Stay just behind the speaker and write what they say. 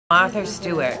Martha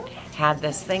Stewart had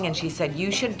this thing and she said, you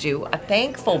should do a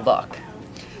thankful book.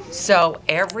 So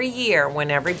every year when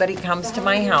everybody comes to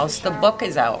my house, the book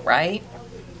is out, right?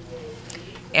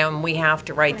 And we have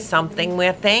to write something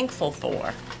we're thankful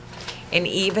for. And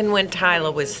even when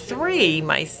Tyler was 3,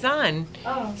 my son,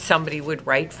 somebody would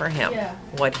write for him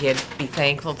what he'd be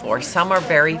thankful for. Some are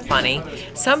very funny.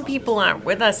 Some people aren't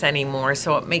with us anymore,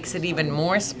 so it makes it even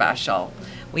more special.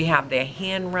 We have their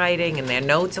handwriting and their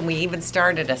notes, and we even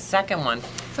started a second one.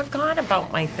 Forgot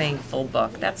about my thankful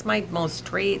book. That's my most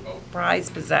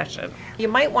prized possession. You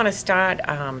might want to start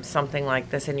something like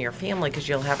this in your family because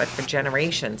you'll have it for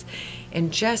generations.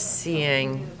 And just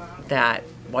seeing that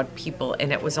what people,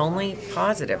 and it was only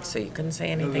positive, so you couldn't say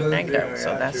anything negative,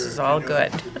 so this is all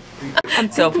good.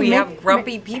 So if we have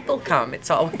grumpy people come, it's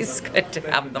always good to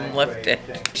have them lifted.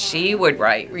 She would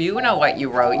write, you know what you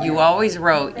wrote, you always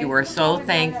wrote you were so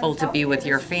thankful to be with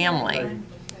your family.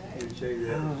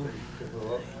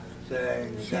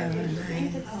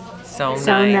 So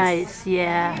nice,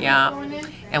 yeah. Yeah,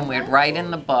 and we'd write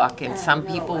in the book, and some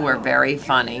people were very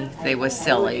funny. They were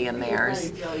silly in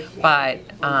theirs, but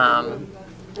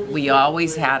we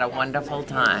always had a wonderful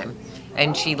time.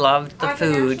 And she loved the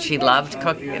food. She loved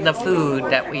cooking the food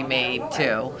that we made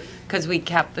too, because we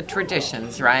kept the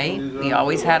traditions, right? We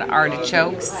always had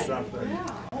artichokes.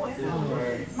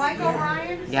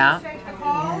 Yeah.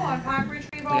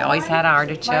 We always had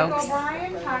artichokes.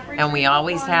 And we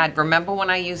always had, remember when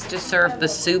I used to serve the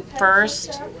soup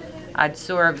first? I'd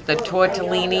serve the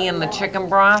tortellini and the chicken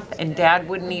broth, and Dad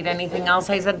wouldn't eat anything else.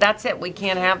 I said, that's it, we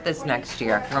can't have this next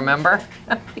year, remember?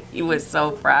 He was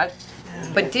so fresh.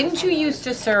 But didn't you used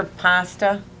to serve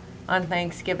pasta on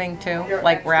Thanksgiving too?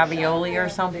 Like ravioli or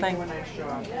something?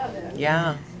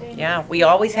 Yeah, yeah, we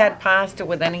always had pasta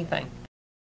with anything.